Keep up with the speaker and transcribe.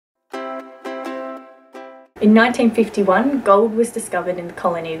In 1951, gold was discovered in the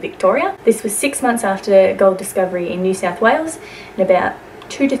colony of Victoria. This was 6 months after gold discovery in New South Wales and about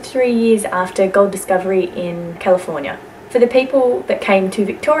 2 to 3 years after gold discovery in California. For the people that came to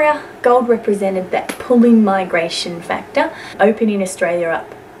Victoria, gold represented that pulling migration factor, opening Australia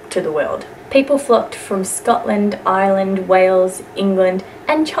up to the world. People flocked from Scotland, Ireland, Wales, England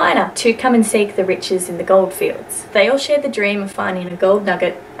and China to come and seek the riches in the gold fields. They all shared the dream of finding a gold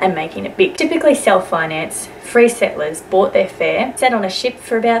nugget and making it big. Typically self-financed, free settlers bought their fare, sat on a ship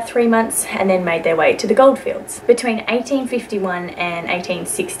for about 3 months and then made their way to the gold fields. Between 1851 and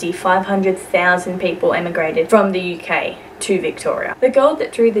 1860, 500,000 people emigrated from the UK to Victoria. The gold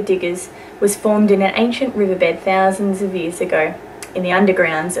that drew the diggers was formed in an ancient riverbed thousands of years ago in the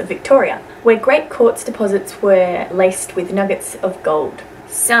undergrounds of Victoria, where great quartz deposits were laced with nuggets of gold.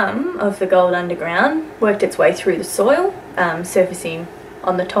 Some of the gold underground worked its way through the soil, surfacing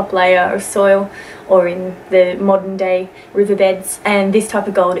on the top layer of soil or in the modern day riverbeds, and this type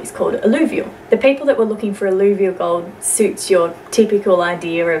of gold is called alluvial. The people that were looking for alluvial gold suits your typical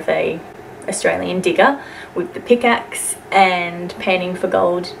idea of a Australian digger with the pickaxe and panning for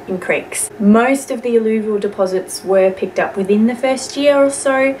gold in creeks. Most of the alluvial deposits were picked up within the first year or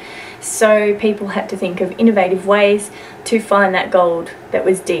so, so people had to think of innovative ways to find that gold that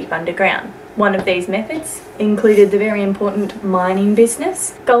was deep underground. One of these methods included the very important mining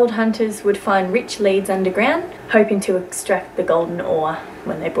business. Gold hunters would find rich leads underground, hoping to extract the golden ore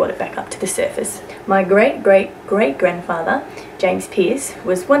when they brought it back up to the surface. My great-great-great-grandfather, James Pearce,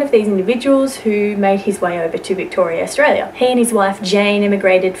 was one of these individuals who made his way over to Victoria, Australia. He and his wife Jane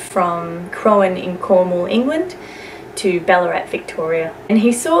emigrated from Crowan in Cornwall, England, to Ballarat, Victoria, and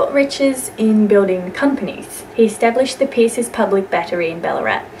he sought riches in building companies. He established the Pearce's Public Battery in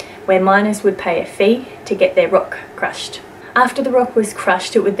Ballarat, where miners would pay a fee to get their rock crushed. After the rock was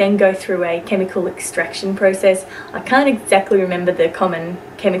crushed, it would then go through a chemical extraction process. I can't exactly remember the common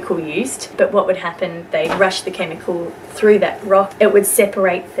chemical used, but what would happen, they'd rush the chemical through that rock. It would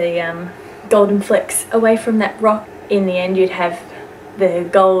separate the golden flecks away from that rock. In the end, you'd have the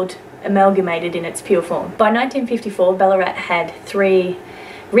gold amalgamated in its pure form. By 1954, Ballarat had 3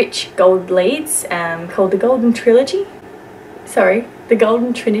 rich gold leads called the Golden Trinity,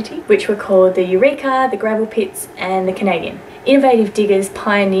 which were called the Eureka, the Gravel Pits and the Canadian. Innovative diggers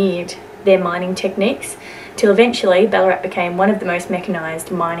pioneered their mining techniques till eventually Ballarat became one of the most mechanised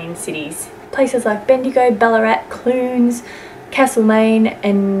mining cities. Places like Bendigo, Ballarat, Clunes, Castlemaine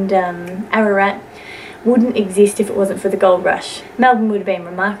and Ararat wouldn't exist if it wasn't for the gold rush. Melbourne would have been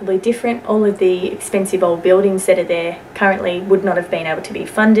remarkably different. All of the expensive old buildings that are there currently would not have been able to be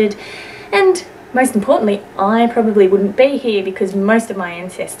funded, and most importantly, I probably wouldn't be here because most of my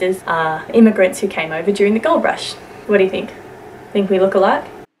ancestors are immigrants who came over during the gold rush. What do you think? Think we look alike?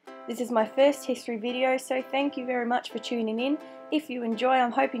 This is my first history video, so thank you very much for tuning in. If you enjoy,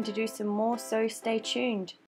 I'm hoping to do some more, so stay tuned.